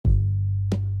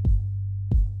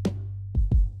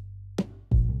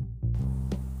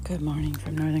Good morning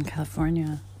from Northern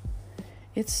California.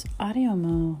 It's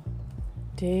AudioMo,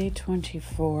 day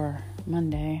 24,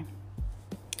 Monday.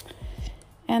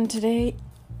 And today,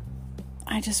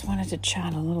 I just wanted to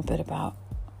chat a little bit about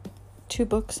two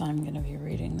books I'm going to be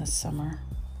reading this summer.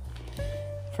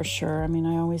 For sure. I mean,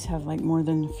 I always have more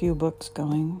than a few books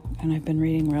going, and I've been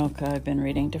reading Rilke, I've been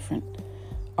reading different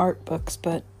art books,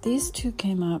 but these two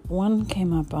came up. One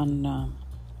came up on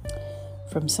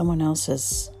from someone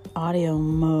else's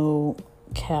AudioMo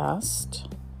cast,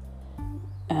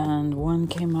 and one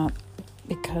came up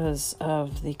because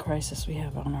of the crisis we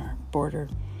have on our border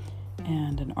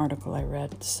and an article I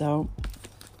read. So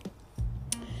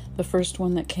the first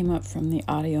one that came up from the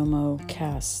AudioMo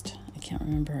cast, I can't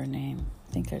remember her name.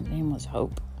 I think her name was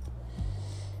Hope.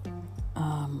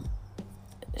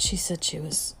 She said she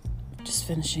was just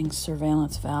finishing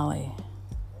Surveillance Valley.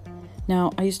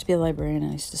 Now, I used to be a librarian, and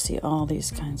I used to see all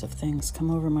these kinds of things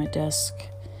come over my desk.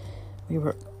 We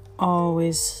were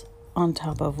always on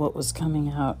top of what was coming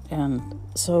out, and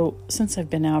so since I've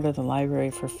been out of the library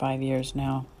for 5 years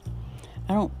now,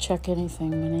 I don't check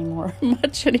anything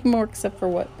much anymore, except for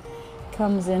what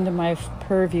comes into my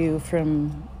purview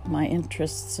from my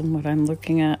interests and what I'm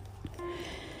looking at.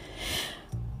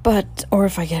 Or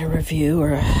if I get a review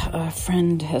or a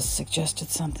friend has suggested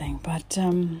something. But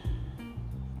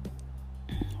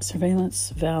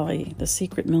Surveillance Valley, The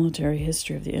Secret Military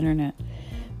History of the Internet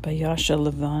by Yasha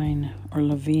Levine,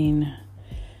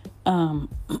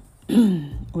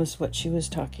 was what she was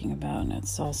talking about. And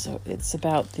it's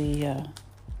about the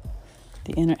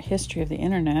history of the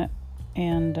Internet,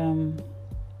 and an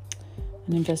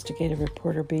investigative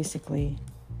reporter, basically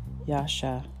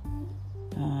Yasha,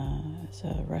 is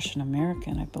a Russian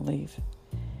American, I believe,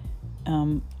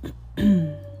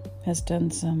 has done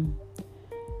some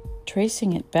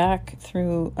tracing it back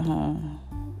through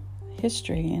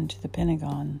history into the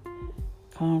Pentagon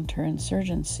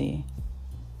counterinsurgency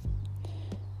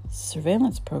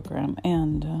surveillance program.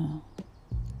 And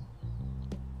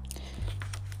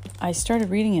I started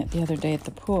reading it the other day at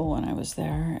the pool when I was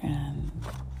there, and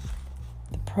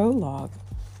the prologue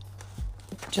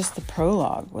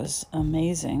was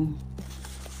amazing.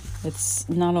 It's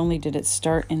not only did it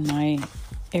start in my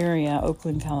area,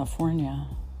 Oakland, California.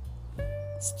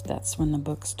 That's when the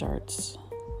book starts,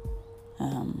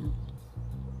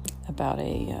 about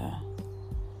a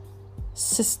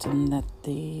system that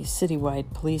the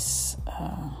citywide police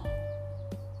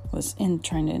was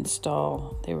trying to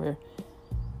install. They were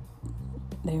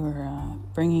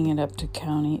bringing it up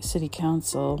to city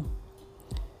council,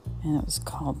 and it was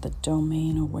called the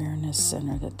Domain Awareness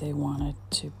Center that they wanted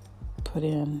to put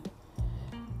in,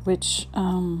 which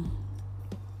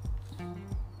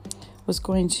was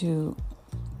going to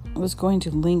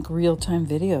link real-time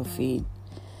video feed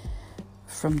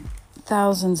from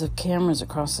thousands of cameras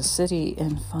across the city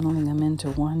and funneling them into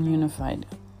one unified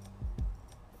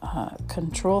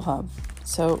control hub.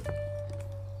 So,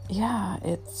 yeah,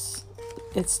 it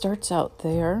starts out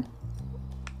there,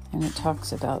 and it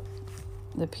talks about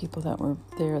the people that were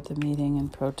there at the meeting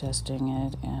and protesting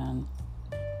it, and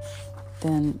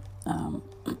then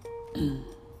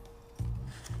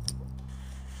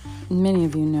many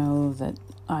of you know that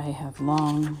I have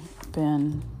long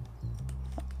been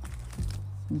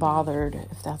bothered,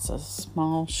 if that's a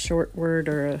small, short word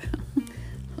or a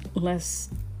less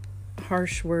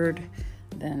harsh word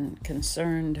than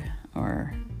concerned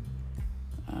or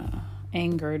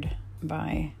angered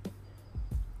by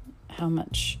how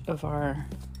much of our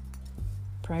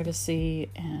privacy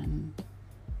and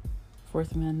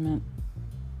Fourth Amendment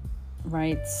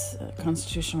rights,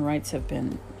 constitutional rights have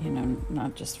been,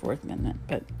 not just Fourth Amendment,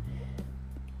 but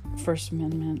First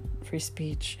Amendment, free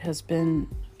speech has been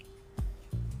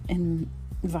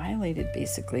violated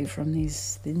basically from the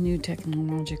new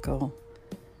technological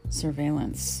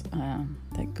surveillance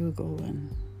that Google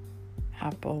and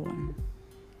Apple and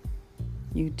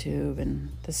YouTube and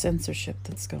the censorship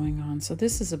that's going on. So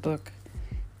this is a book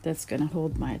that's going to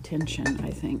hold my attention,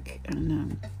 I think.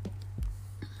 And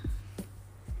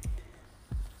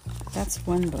that's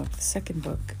one book. The second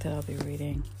book that I'll be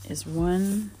reading is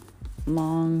One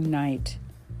Long Night,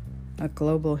 A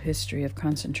Global History of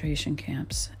Concentration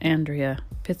Camps. Andrea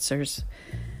Pitzer's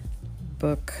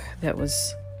book that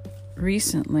was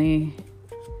recently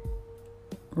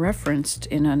referenced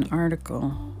in an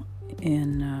article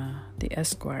in the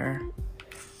Esquire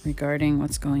regarding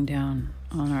what's going down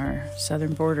on our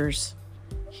southern borders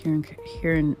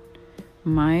here in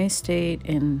my state,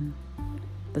 in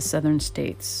the southern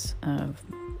states of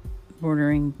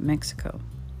bordering Mexico,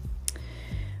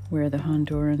 where the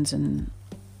Hondurans and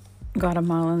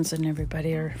Guatemalans and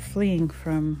everybody are fleeing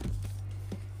from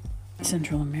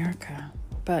Central America.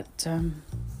 But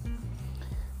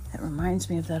it reminds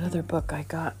me of that other book I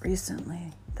got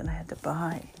recently that I had to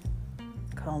buy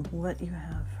called What You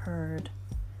Have Heard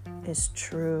is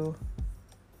True,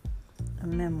 a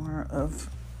memoir of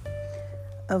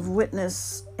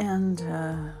witness and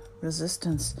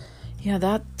resistance. Yeah,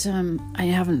 that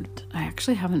I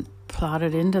actually haven't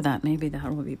plotted into that. Maybe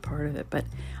that will be part of it, but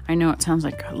I know it sounds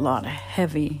like a lot of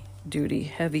heavy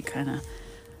kind of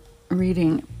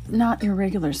reading, not your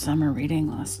regular summer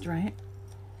reading list, right?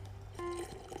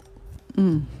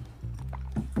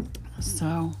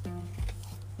 So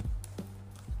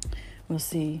we'll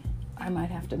see. I might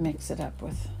have to mix it up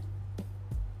with,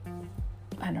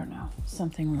 I don't know,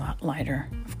 something a lot lighter,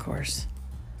 of course.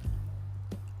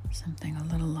 Something a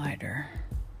little lighter.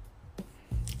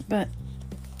 But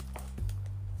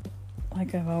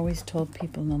like I've always told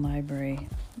people in the library,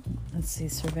 let's see,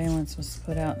 Surveillance was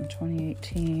put out in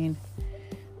 2018.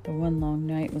 The One Long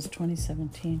Night was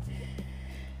 2017.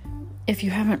 If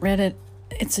you haven't read it,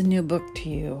 it's a new book to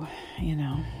you, you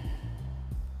know.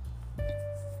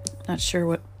 Not sure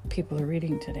what people are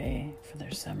reading today for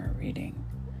their summer reading.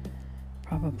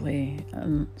 Probably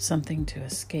something to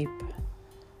escape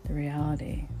the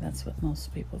reality. That's what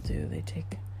most people do. They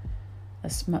take a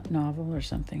smut novel or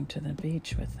something to the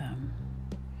beach with them.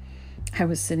 I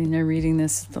was sitting there reading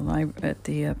this at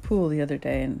the pool the other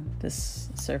day, and this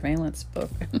Surveillance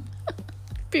book.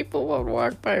 People would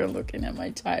walk by looking at my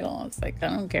title. I was like, I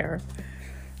don't care.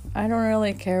 I don't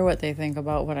really care what they think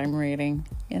about what I'm reading,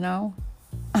 you know?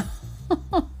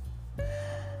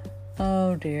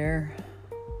 Oh dear.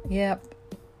 Yep.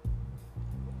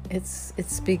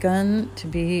 It's begun to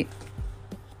be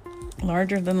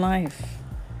larger than life.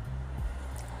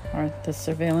 Or the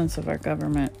surveillance of our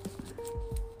government.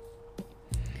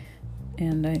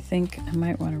 And I think I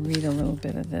might want to read a little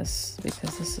bit of this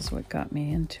because this is what got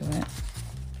me into it.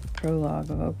 Prologue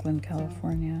of Oakland,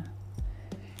 California.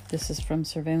 This is from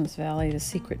Surveillance Valley, The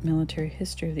Secret Military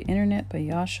History of the Internet by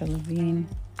Yasha Levine.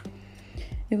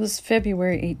 It was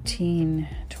February 18,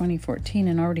 2014,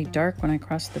 and already dark when I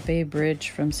crossed the Bay Bridge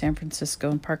from San Francisco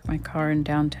and parked my car in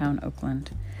downtown Oakland.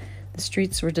 The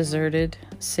streets were deserted,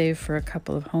 save for a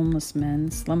couple of homeless men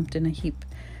slumped in a heap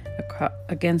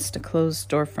against a closed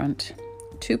storefront.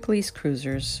 2 police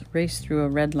cruisers raced through a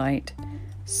red light,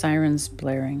 sirens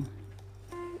blaring.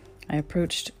 I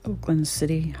approached Oakland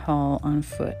City Hall on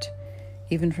foot.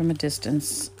 Even from a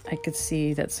distance, I could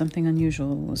see that something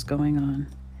unusual was going on.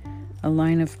 A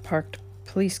line of parked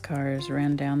police cars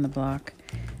ran down the block,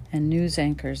 and news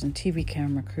anchors and TV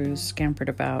camera crews scampered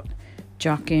about,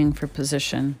 jockeying for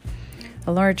position.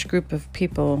 A large group of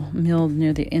people milled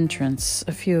near the entrance,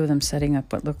 a few of them setting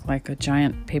up what looked like a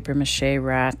giant papier-mâché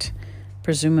rat,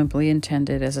 presumably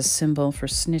intended as a symbol for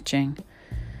snitching.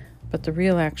 But the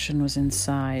real action was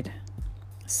inside.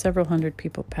 Several hundred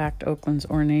people packed Oakland's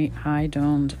ornate,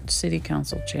 high-domed city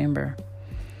council chamber.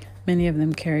 Many of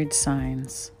them carried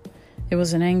signs. It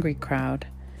was an angry crowd,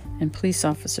 and police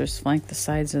officers flanked the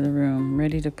sides of the room,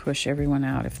 ready to push everyone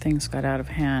out if things got out of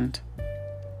hand.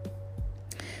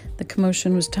 The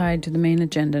commotion was tied to the main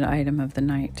agenda item of the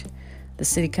night. The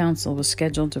city council was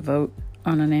scheduled to vote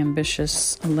on an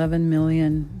ambitious $11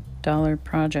 million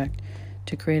project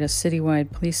to create a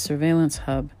citywide police surveillance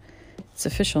hub. Its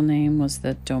official name was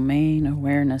the Domain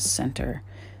Awareness Center,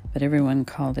 but everyone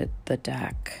called it the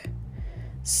DAC.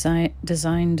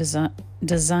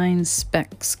 Design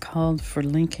specs called for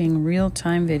linking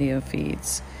real-time video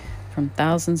feeds from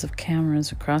thousands of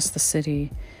cameras across the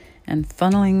city and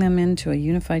funneling them into a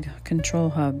unified control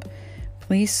hub.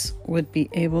 Police would be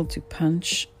able to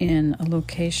punch in a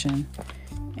location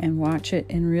and watch it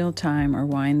in real time or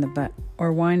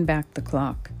wind back the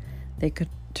clock. They could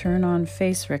turn on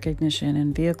face recognition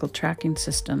and vehicle tracking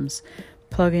systems,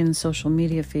 plug in social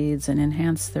media feeds, and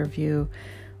enhance their view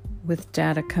with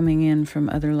data coming in from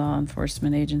other law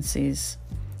enforcement agencies,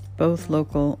 both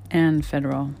local and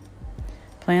federal.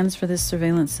 Plans for this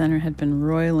surveillance center had been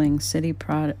roiling city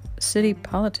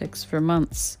politics for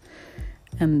months,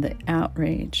 and the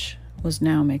outrage was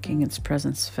now making its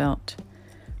presence felt.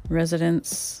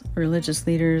 Residents, religious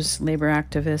leaders, labor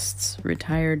activists,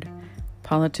 retired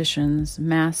politicians,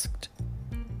 masked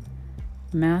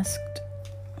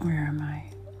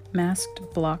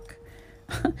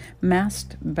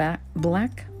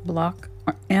black bloc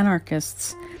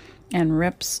anarchists, and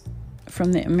reps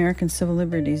from the American Civil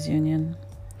Liberties Union.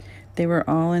 They were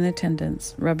all in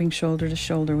attendance, rubbing shoulder to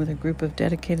shoulder with a group of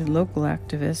dedicated local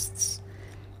activists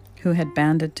who had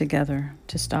banded together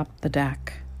to stop the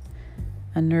DAC.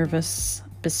 A nervous,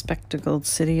 bespectacled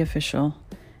city official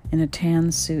in a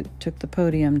tan suit took the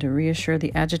podium to reassure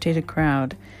the agitated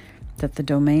crowd that the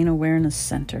Domain Awareness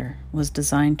Center was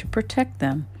designed to protect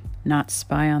them, not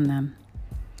spy on them.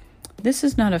 This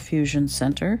is not a fusion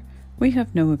center. We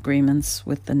have no agreements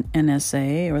with the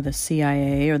NSA or the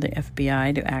CIA or the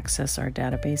FBI to access our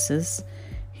databases,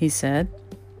 he said.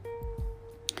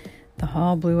 The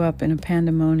hall blew up in a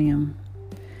pandemonium.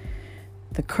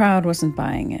 The crowd wasn't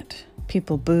buying it.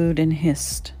 People booed and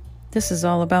hissed. "This is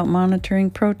all about monitoring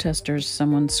protesters,"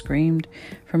 someone screamed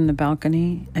from the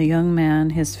balcony. A young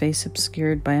man, his face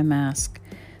obscured by a mask,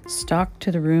 stalked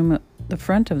to the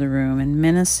front of the room and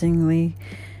menacingly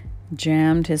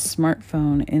jammed his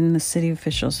smartphone in the city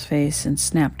official's face and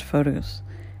snapped photos.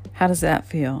 "How does that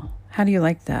feel? How do you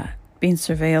like that? Being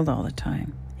surveilled all the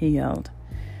time," he yelled.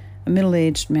 A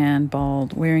middle-aged man,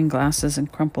 bald, wearing glasses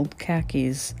and crumpled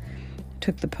khakis,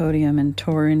 took the podium and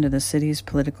tore into the city's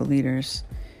political leaders.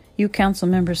 "You council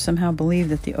members somehow believe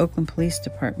that the Oakland Police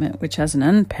Department, which has an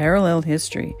unparalleled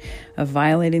history of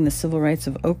violating the civil rights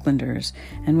of Oaklanders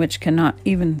and which cannot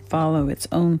even follow its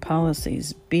own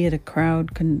policies, be it a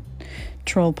crowd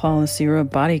control policy or a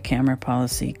body camera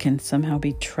policy, can somehow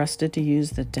be trusted to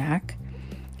use the DAC?"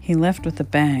 He left with a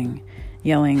bang,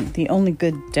 yelling, "The only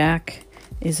good DAC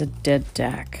is a dead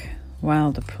DAC."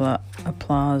 Wild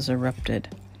applause erupted.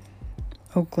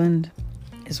 Oakland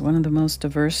is one of the most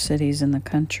diverse cities in the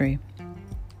country.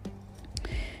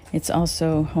 It's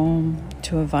also home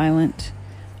to a violent,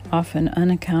 often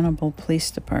unaccountable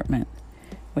police department,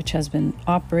 which has been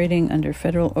operating under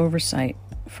federal oversight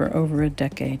for over a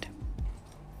decade.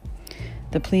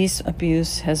 The police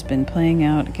abuse has been playing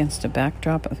out against a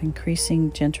backdrop of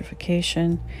increasing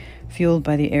gentrification, fueled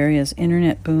by the area's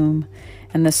internet boom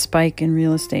and the spike in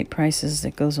real estate prices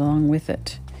that goes along with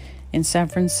it. In San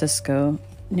Francisco,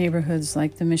 neighborhoods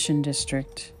like the Mission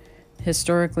District,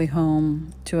 historically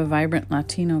home to a vibrant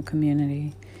Latino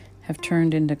community, have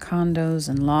turned into condos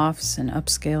and lofts and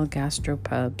upscale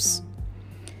gastropubs.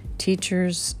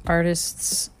 Teachers,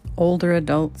 artists, older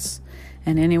adults,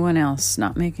 and anyone else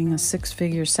not making a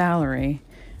six-figure salary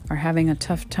are having a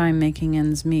tough time making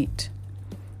ends meet.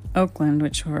 Oakland,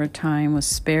 which for a time was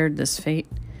spared this fate,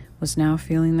 was now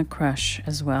feeling the crush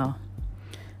as well.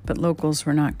 But locals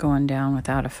were not going down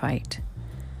without a fight,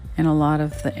 and a lot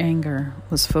of the anger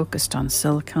was focused on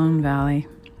Silicon Valley.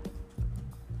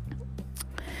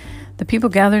 The people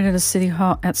gathered at City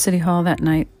Hall that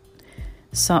night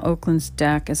saw Oakland's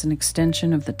DAC as an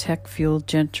extension of the tech-fueled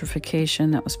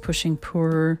gentrification that was pushing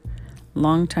poorer,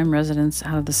 long-time residents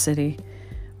out of the city.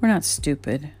 "We're not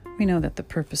stupid. We know that the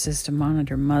purpose is to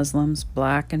monitor Muslims,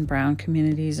 black and brown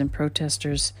communities, and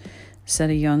protesters," said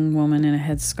a young woman in a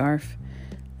headscarf.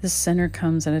 "This center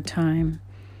comes at a time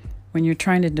when you're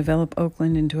trying to develop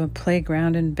Oakland into a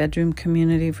playground and bedroom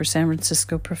community for San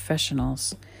Francisco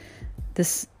professionals.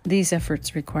 These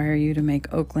efforts require you to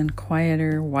make Oakland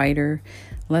quieter, whiter,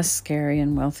 less scary,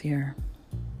 and wealthier.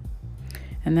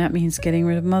 And that means getting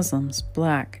rid of Muslims,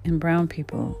 black and brown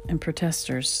people, and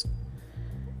protesters.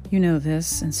 You know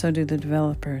this, and so do the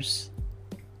developers.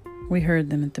 We heard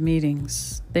them at the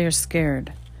meetings. They are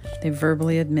scared. They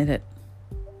verbally admit it."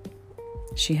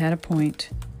 She had a point.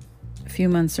 A few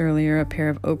months earlier, a pair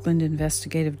of Oakland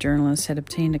investigative journalists had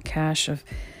obtained a cache of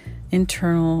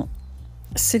internal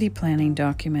city planning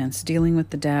documents dealing with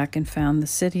the DAC and found the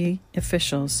city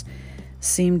officials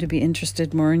seemed to be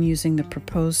interested more in using the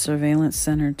proposed surveillance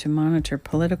center to monitor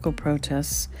political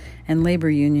protests and labor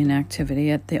union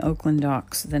activity at the Oakland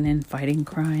docks than in fighting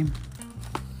crime.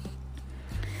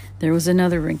 There was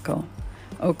another wrinkle.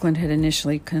 Oakland had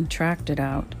initially contracted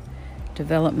out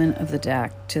development of the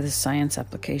DAC to the Science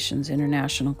Applications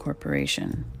International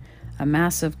Corporation, a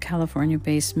massive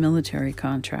California-based military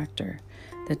contractor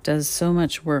that does so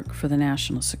much work for the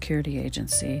National Security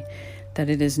Agency that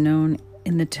it is known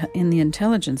in the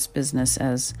intelligence business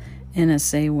as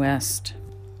NSA West.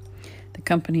 The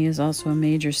company is also a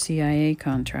major CIA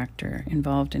contractor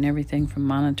involved in everything from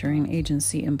monitoring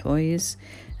agency employees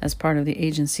as part of the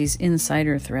agency's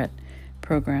insider threat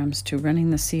programs to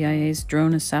running the CIA's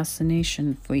drone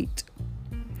assassination fleet.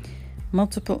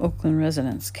 Multiple Oakland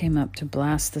residents came up to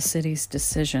blast the city's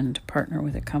decision to partner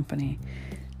with a company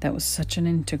that was such an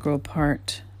integral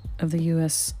part of the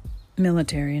U.S.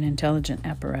 military and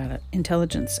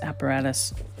intelligence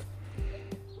apparatus.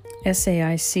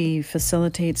 SAIC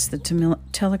facilitates the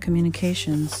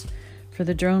telecommunications for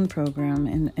the drone program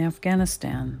in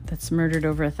Afghanistan that's murdered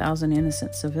over 1,000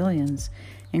 innocent civilians,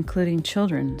 including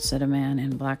children, said a man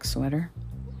in black sweater.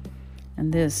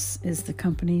 "And this is the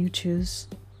company you choose?"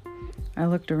 I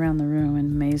looked around the room in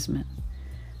amazement.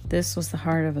 This was the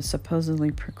heart of a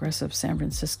supposedly progressive San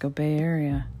Francisco Bay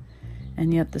Area,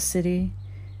 and yet the city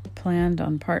planned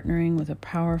on partnering with a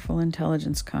powerful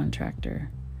intelligence contractor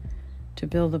to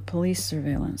build a police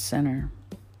surveillance center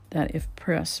that, if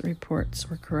press reports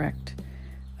were correct,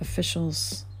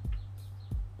 officials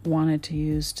wanted to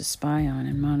use to spy on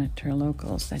and monitor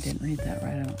locals. I didn't read that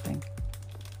right, I don't think.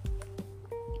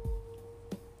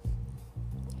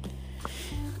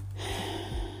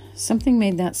 Something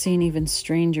made that scene even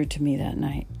stranger to me that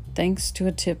night. Thanks to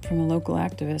a tip from a local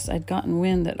activist, I'd gotten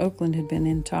wind that Oakland had been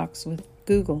in talks with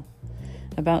Google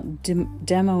about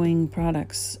demoing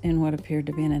products in what appeared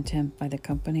to be an attempt by the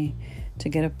company to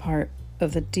get a part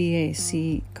of the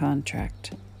DAC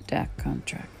contract, DAC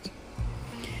contract.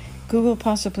 Google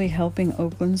possibly helping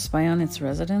Oakland spy on its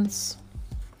residents?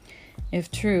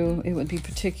 If true, it would be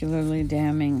particularly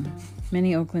damning.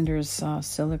 Many Oaklanders saw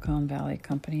Silicon Valley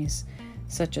companies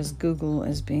such as Google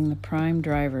as being the prime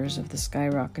drivers of the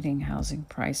skyrocketing housing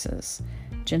prices,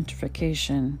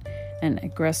 gentrification, and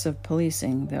aggressive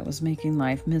policing that was making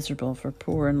life miserable for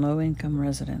poor and low-income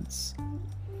residents.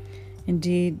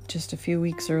 Indeed, just a few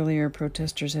weeks earlier,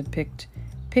 protesters had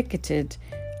picketed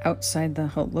outside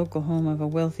the local home of a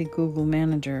wealthy Google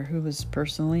manager who was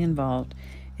personally involved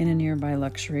in a nearby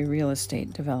luxury real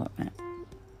estate development.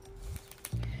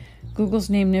 Google's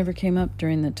name never came up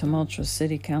during the tumultuous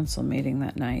city council meeting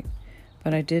that night,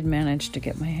 but I did manage to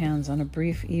get my hands on a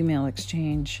brief email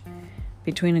exchange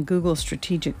between a Google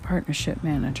strategic partnership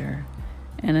manager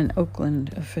and an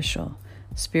Oakland official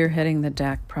spearheading the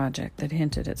DAC project that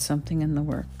hinted at something in the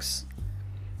works.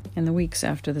 In the weeks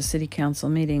after the city council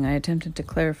meeting, I attempted to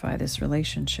clarify this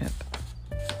relationship.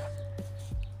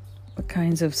 What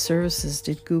kinds of services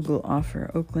did Google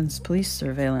offer Oakland's police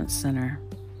surveillance center?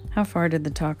 How far did the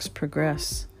talks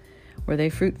progress? Were they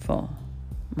fruitful?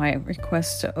 My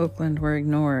requests to Oakland were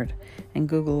ignored, and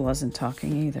Google wasn't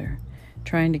talking either.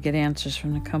 Trying to get answers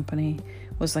from the company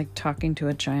was like talking to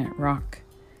a giant rock.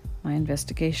 My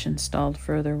investigation stalled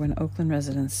further when Oakland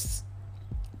residents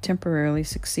temporarily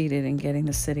succeeded in getting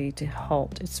the city to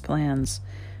halt its plans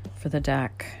for the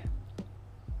DAC.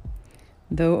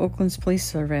 Though Oakland's police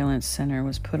surveillance center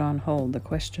was put on hold, the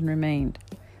question remained: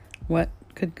 what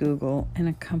could Google and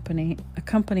a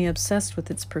company obsessed with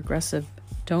its progressive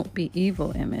 "don't be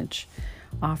evil" image,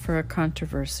 offer a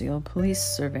controversial police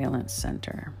surveillance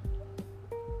center?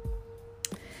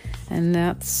 And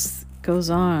that goes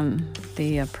on.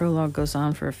 The prologue goes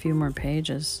on for a few more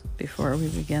pages before we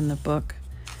begin the book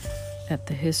at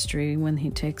the history when he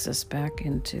takes us back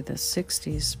into the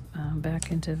 60s, back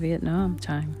into Vietnam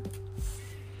time.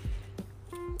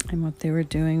 And what they were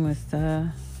doing with,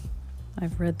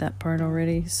 I've read that part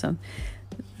already,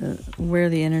 where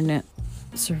the internet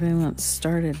surveillance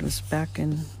started was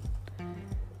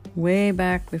way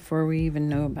back before we even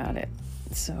know about it.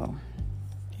 So,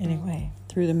 anyway,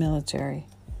 through the military.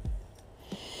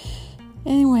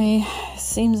 Anyway,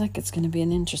 seems like it's going to be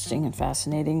an interesting and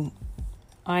fascinating,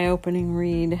 eye-opening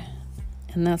read,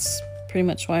 and that's pretty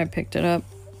much why I picked it up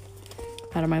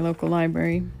out of my local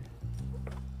library.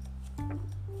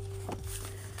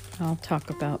 I'll talk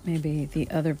about maybe the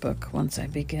other book once I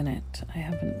begin it. I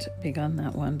haven't begun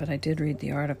that one, but I did read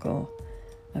the article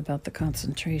about the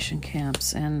concentration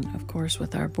camps, and of course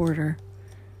with our border,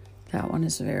 that one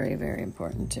is very, very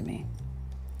important to me.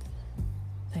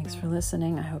 Thanks for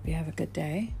listening. I hope you have a good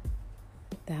day.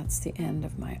 That's the end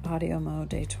of my AudioMo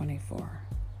Day 24.